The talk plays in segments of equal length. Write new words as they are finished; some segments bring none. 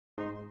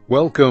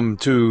Welcome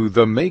to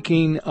The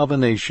Making of a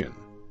Nation,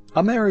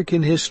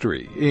 American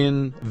History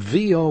in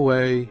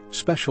VOA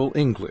Special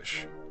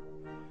English.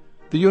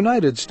 The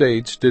United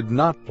States did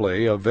not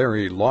play a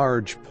very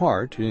large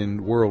part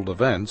in world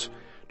events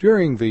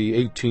during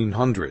the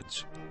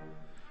 1800s.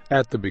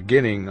 At the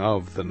beginning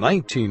of the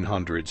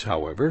 1900s,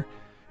 however,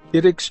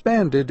 it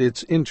expanded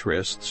its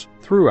interests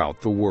throughout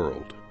the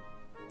world.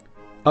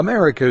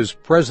 America's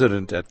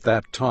president at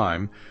that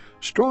time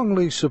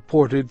strongly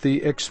supported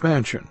the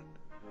expansion.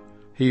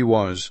 He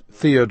was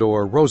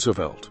Theodore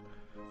Roosevelt,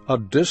 a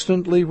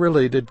distantly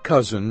related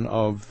cousin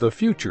of the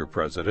future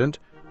president,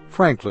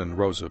 Franklin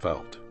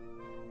Roosevelt.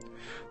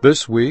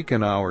 This week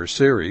in our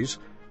series,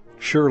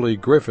 Shirley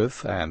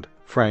Griffith and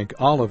Frank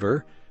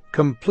Oliver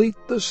complete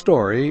the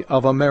story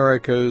of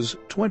America's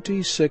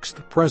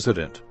 26th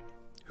president,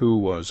 who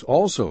was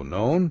also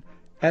known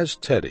as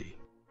Teddy.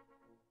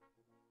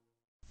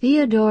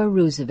 Theodore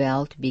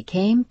Roosevelt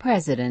became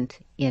president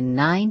in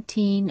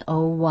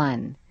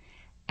 1901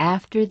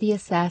 after the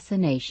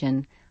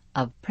assassination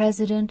of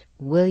President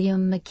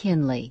William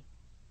McKinley.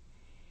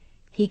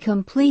 He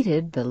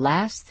completed the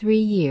last 3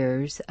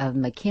 years of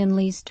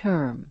McKinley's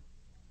term.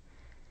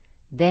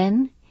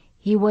 Then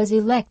he was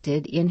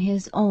elected in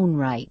his own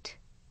right.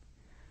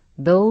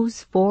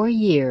 Those 4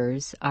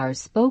 years are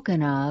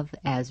spoken of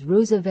as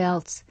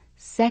Roosevelt's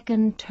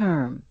second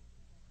term.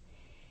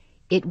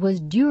 It was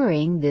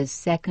during this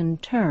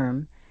second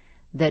term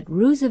that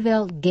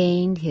Roosevelt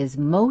gained his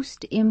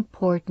most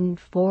important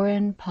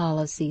foreign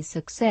policy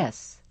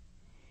success.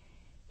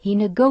 He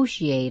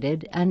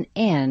negotiated an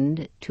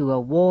end to a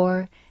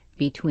war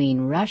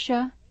between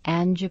Russia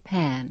and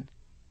Japan.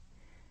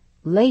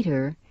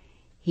 Later,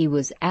 he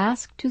was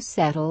asked to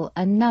settle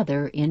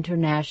another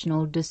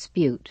international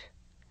dispute.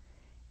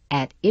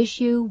 At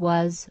issue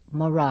was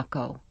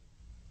Morocco.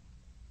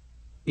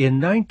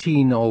 In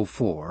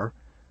 1904,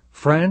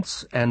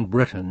 France and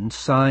Britain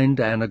signed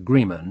an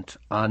agreement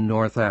on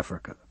North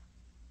Africa.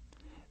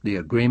 The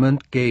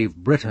agreement gave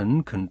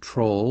Britain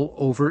control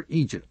over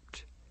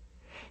Egypt.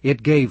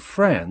 It gave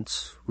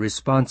France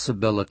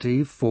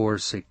responsibility for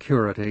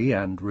security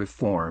and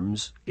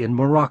reforms in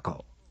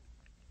Morocco.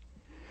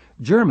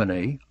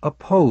 Germany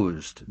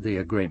opposed the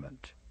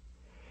agreement.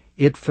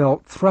 It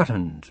felt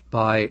threatened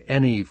by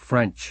any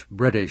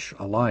French-British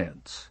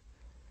alliance,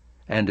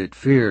 and it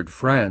feared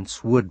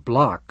France would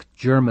block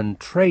German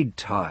trade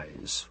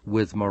ties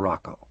with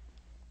Morocco.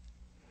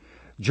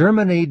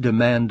 Germany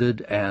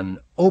demanded an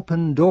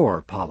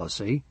open-door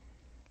policy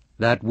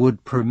that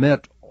would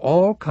permit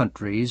all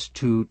countries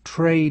to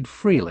trade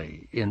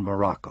freely in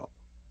Morocco.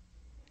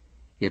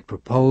 It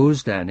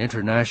proposed an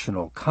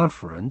international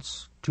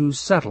conference to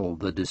settle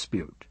the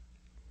dispute.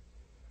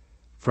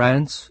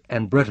 France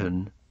and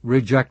Britain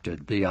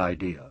rejected the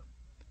idea.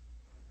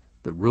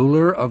 The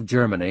ruler of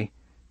Germany,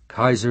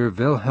 Kaiser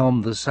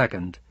Wilhelm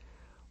II,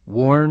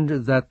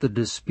 warned that the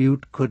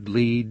dispute could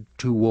lead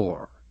to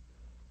war.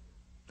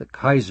 The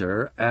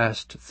Kaiser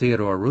asked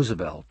Theodore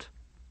Roosevelt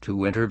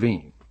to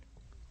intervene.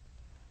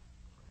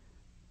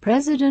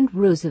 President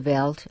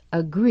Roosevelt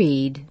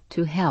agreed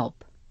to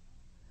help.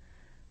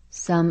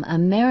 Some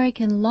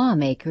American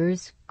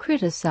lawmakers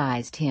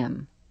criticized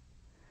him.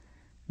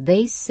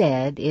 They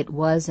said it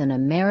was an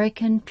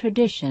American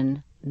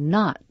tradition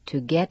not to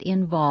get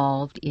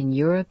involved in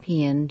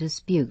European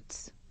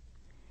disputes.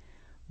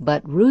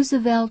 But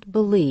Roosevelt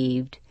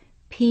believed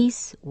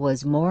peace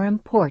was more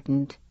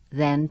important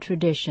than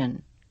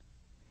tradition.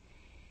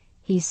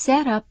 He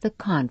set up the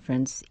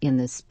conference in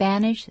the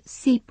Spanish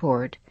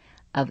seaport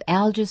of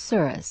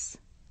Algeciras.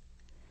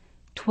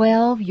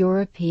 12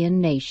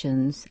 European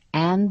nations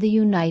and the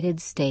United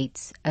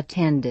States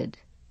attended.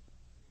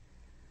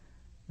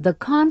 The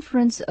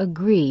conference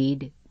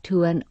agreed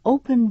to an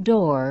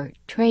open-door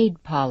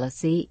trade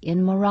policy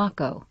in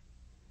Morocco.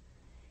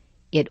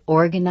 It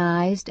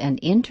organized an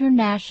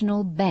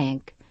international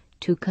bank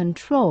to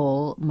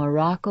control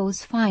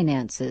Morocco's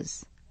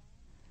finances,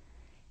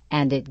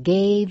 and it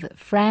gave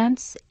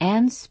France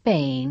and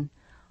Spain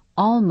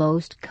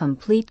almost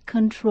complete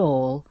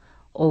control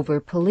over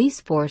police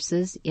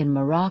forces in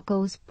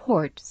Morocco's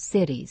port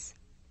cities.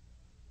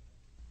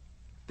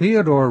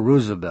 Theodore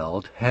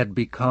Roosevelt had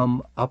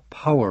become a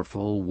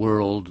powerful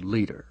world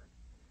leader.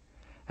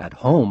 At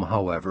home,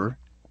 however,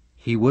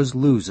 he was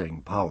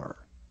losing power.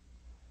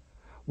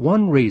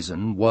 One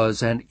reason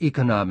was an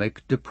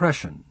economic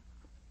depression.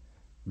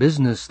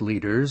 Business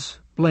leaders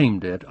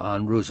blamed it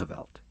on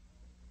Roosevelt.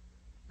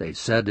 They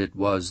said it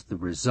was the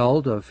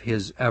result of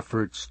his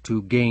efforts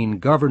to gain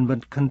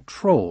government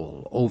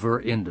control over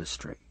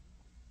industry.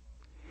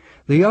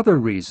 The other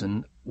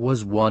reason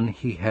was one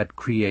he had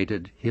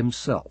created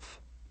himself.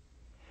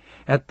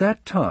 At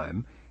that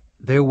time,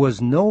 there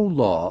was no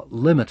law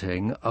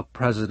limiting a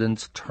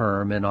president's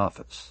term in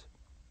office.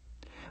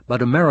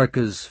 But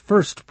America's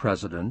first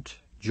president,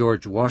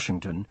 George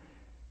Washington,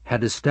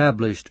 had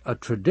established a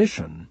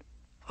tradition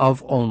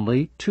of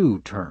only 2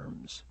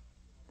 terms.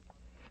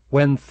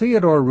 When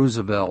Theodore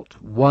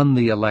Roosevelt won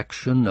the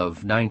election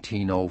of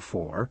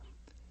 1904,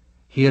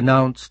 he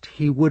announced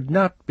he would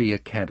not be a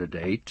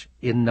candidate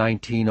in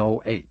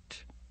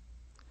 1908.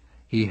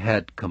 He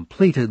had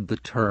completed the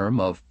term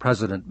of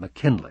President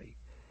McKinley.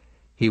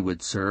 He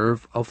would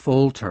serve a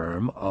full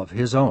term of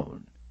his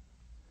own.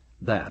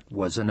 That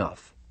was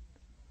enough.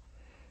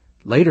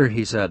 Later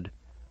he said,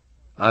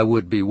 "I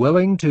would be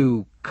willing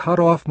to cut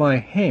off my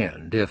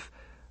hand if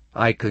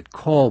I could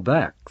call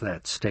back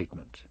that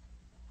statement."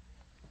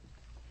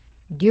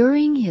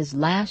 During his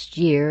last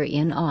year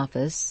in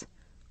office,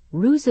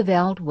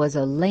 Roosevelt was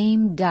a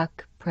lame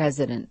duck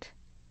president.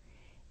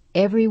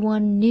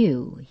 Everyone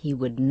knew he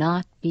would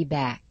not be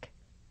back.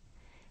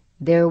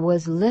 There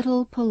was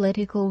little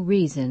political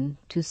reason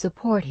to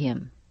support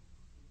him.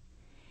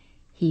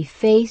 He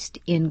faced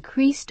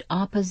increased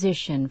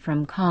opposition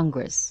from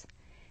Congress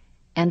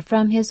and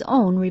from his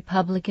own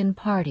Republican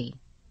Party.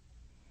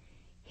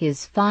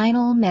 His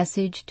final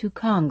message to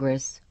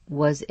Congress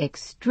was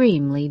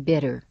extremely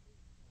bitter.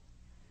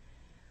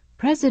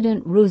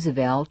 President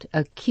Roosevelt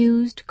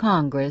accused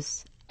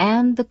Congress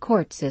and the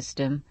court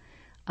system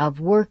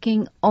of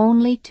working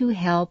only to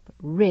help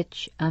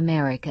rich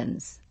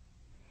Americans.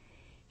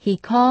 He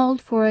called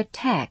for a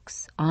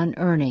tax on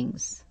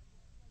earnings.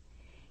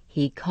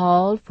 He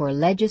called for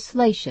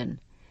legislation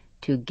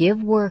to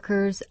give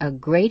workers a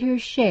greater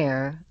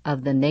share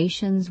of the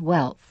nation's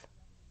wealth.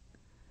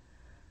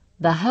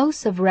 The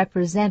House of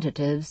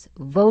Representatives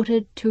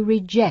voted to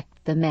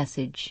reject the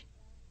message.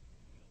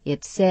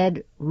 It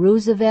said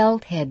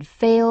Roosevelt had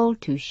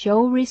failed to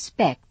show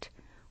respect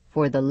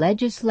for the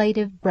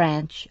legislative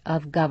branch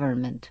of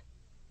government.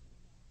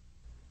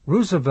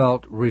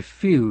 Roosevelt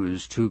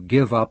refused to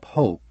give up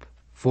hope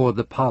for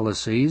the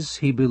policies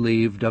he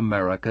believed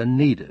America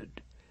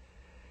needed.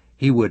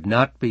 He would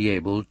not be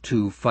able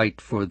to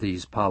fight for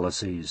these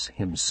policies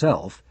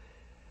himself,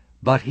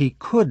 but he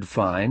could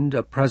find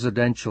a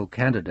presidential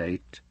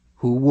candidate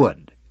who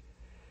would.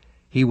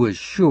 He was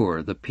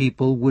sure the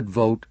people would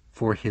vote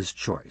for his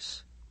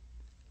choice.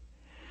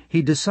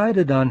 He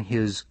decided on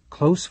his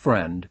close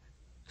friend,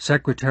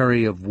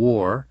 Secretary of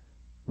War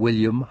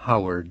William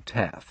Howard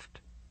Taft.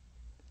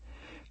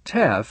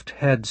 Taft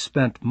had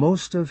spent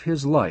most of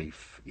his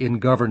life in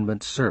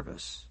government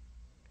service.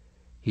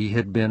 He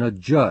had been a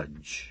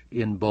judge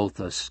in both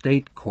a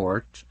state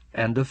court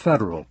and a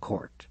federal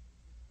court.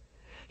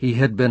 He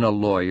had been a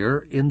lawyer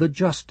in the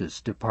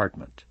Justice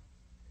Department,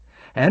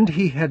 and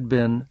he had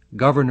been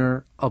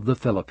governor of the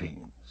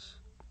Philippines.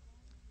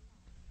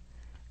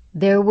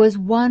 There was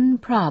one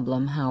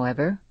problem,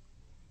 however.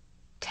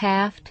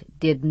 Taft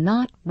did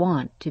not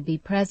want to be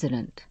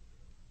president.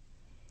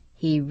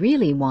 He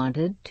really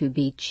wanted to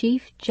be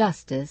Chief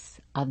Justice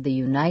of the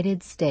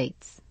United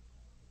States.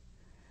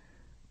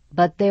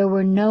 But there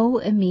were no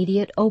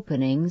immediate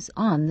openings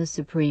on the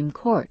Supreme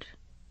Court.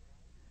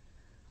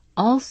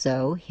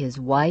 Also, his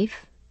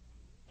wife,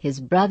 his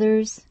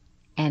brothers,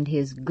 and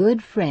his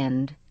good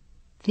friend,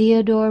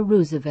 Theodore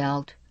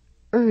Roosevelt,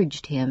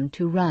 urged him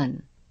to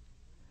run.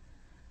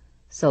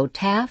 So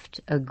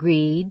Taft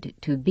agreed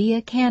to be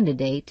a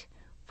candidate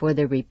for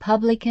the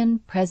Republican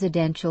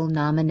presidential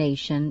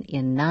nomination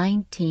in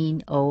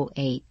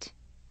 1908.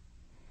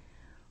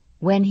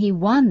 When he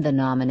won the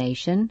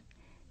nomination,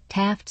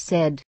 Taft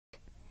said,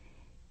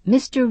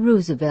 "Mr.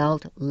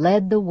 Roosevelt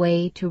led the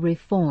way to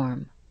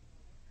reform.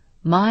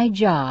 My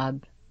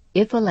job,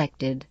 if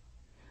elected,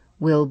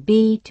 will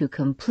be to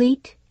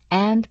complete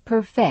and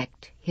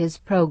perfect his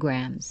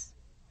programs."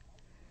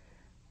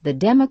 The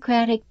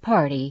Democratic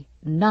Party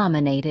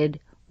nominated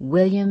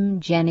William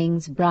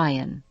Jennings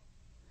Bryan.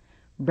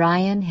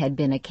 Bryan had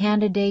been a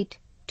candidate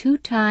 2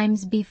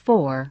 times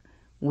before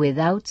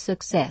without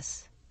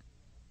success.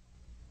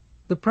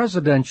 The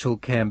presidential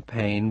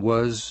campaign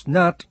was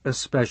not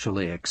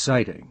especially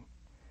exciting.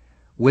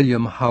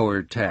 William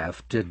Howard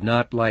Taft did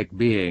not like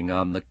being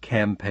on the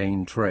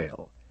campaign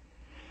trail.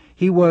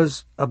 He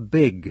was a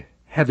big,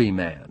 heavy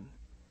man.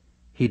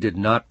 He did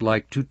not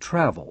like to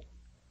travel.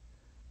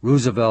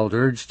 Roosevelt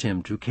urged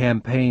him to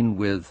campaign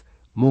with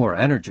more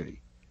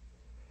energy.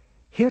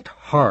 "Hit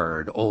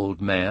hard, old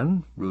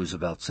man,"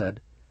 Roosevelt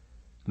said.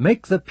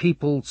 "Make the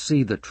people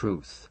see the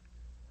truth.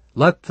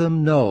 Let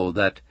them know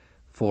that,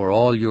 for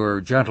all your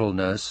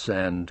gentleness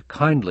and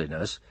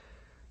kindliness,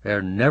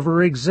 there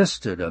never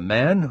existed a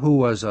man who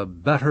was a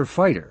better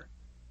fighter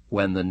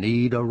when the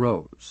need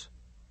arose."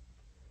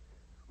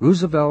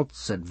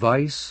 Roosevelt's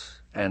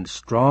advice and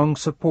strong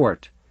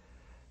support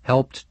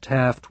helped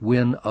Taft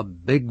win a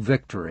big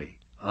victory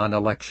on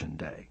Election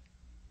Day.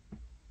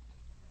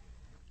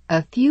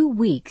 A few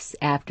weeks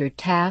after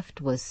Taft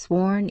was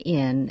sworn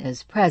in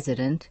as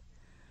president,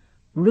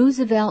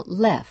 Roosevelt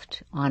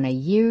left on a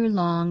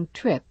year-long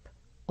trip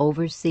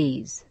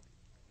overseas.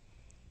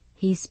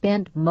 He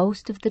spent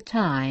most of the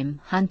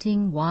time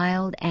hunting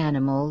wild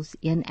animals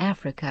in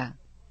Africa.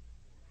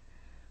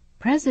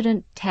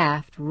 President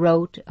Taft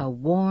wrote a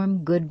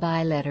warm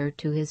goodbye letter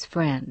to his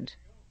friend.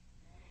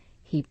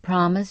 He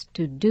promised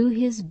to do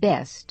his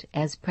best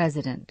as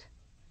president.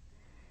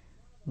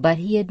 But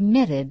he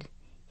admitted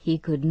he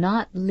could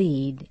not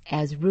lead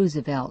as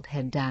Roosevelt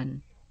had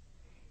done.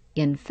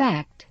 In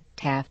fact,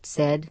 Taft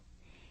said,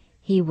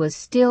 he was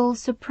still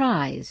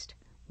surprised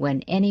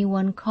when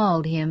anyone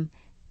called him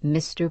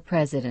Mr.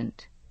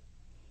 President.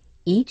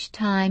 Each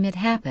time it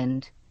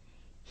happened,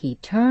 he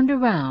turned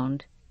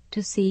around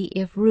to see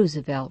if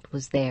Roosevelt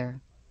was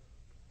there.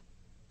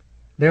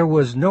 There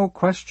was no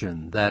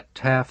question that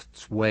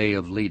Taft's way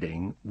of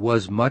leading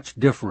was much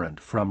different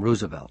from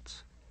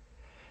Roosevelt's.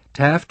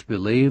 Taft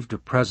believed a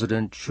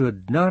president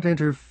should not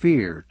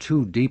interfere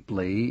too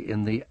deeply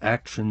in the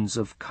actions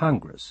of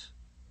Congress.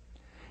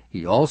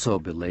 He also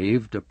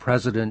believed a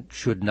president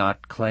should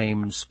not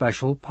claim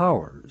special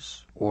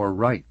powers or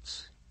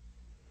rights.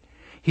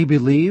 He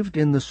believed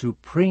in the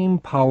supreme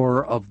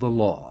power of the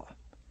law,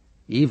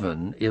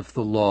 even if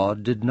the law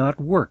did not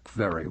work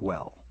very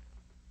well.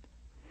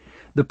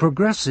 The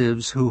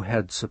progressives who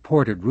had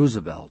supported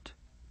Roosevelt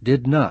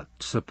did not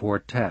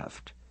support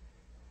Taft.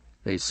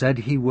 They said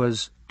he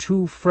was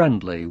too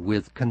friendly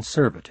with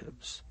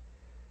conservatives.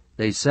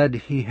 They said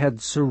he had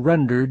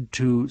surrendered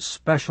to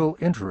special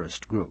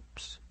interest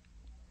groups.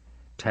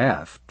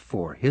 Taft,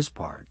 for his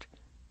part,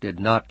 did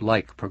not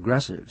like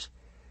progressives.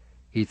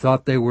 He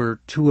thought they were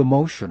too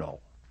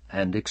emotional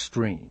and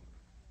extreme.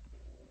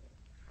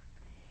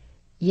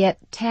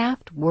 Yet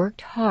Taft worked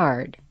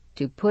hard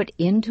to put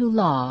into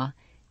law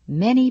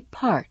many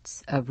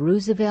parts of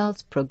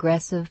Roosevelt's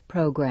progressive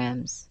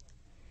programs.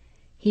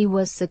 He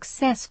was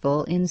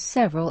successful in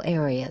several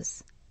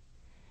areas.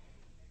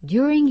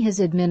 During his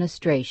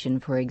administration,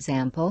 for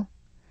example,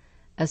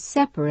 a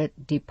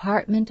separate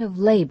Department of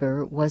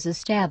Labor was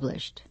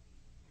established.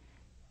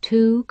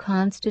 2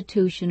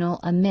 constitutional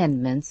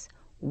amendments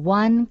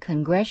won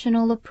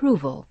congressional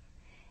approval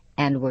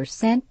and were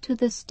sent to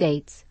the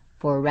states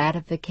for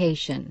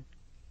ratification.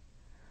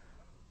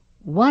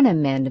 One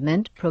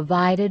amendment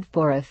provided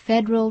for a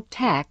federal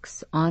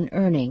tax on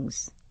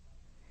earnings.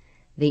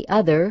 The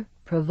other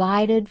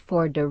provided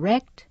for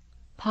direct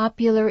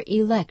popular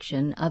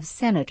election of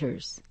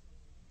senators.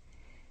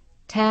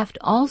 Taft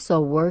also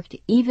worked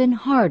even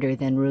harder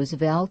than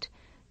Roosevelt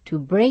to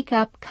break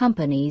up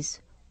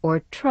companies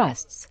or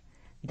trusts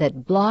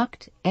that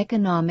blocked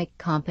economic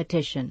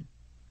competition.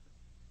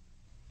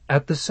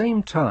 At the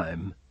same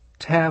time,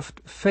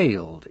 Taft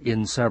failed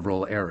in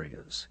several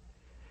areas.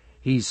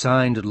 He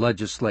signed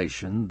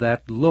legislation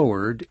that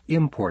lowered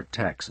import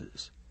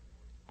taxes.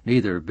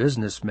 Neither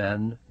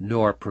businessmen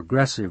nor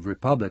progressive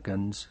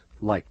Republicans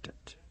liked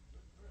it.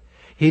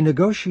 He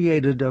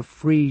negotiated a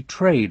free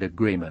trade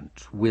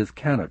agreement with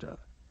Canada.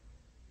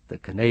 The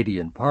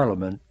Canadian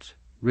Parliament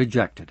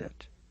rejected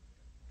it.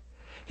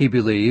 He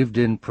believed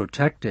in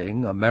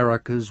protecting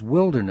America's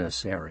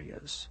wilderness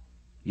areas.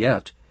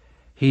 Yet,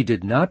 he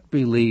did not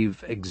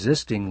believe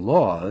existing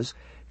laws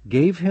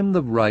gave him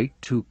the right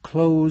to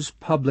close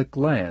public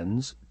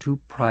lands to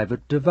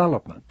private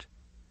development.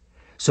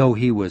 So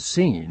he was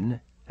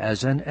seen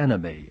as an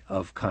enemy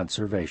of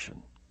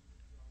conservation.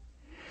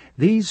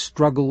 These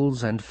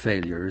struggles and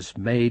failures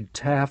made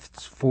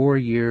Taft's 4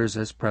 years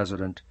as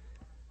president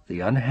the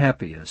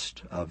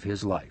unhappiest of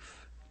his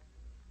life.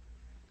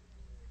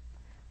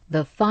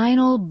 The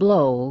final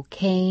blow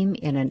came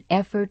in an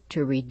effort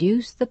to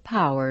reduce the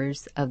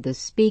powers of the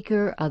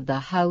Speaker of the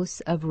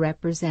House of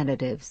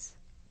Representatives.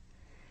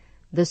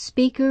 The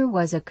Speaker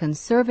was a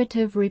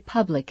conservative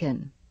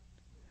Republican.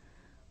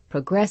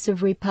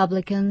 Progressive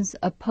Republicans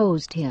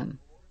opposed him.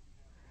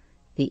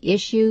 The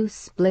issue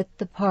split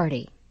the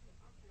party.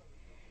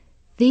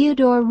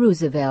 Theodore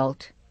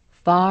Roosevelt,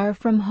 far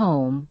from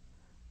home,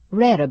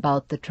 read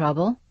about the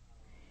trouble.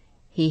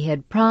 He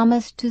had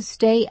promised to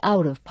stay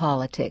out of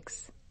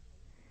politics.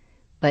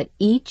 But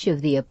each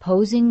of the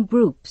opposing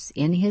groups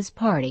in his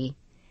party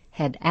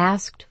had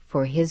asked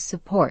for his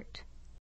support.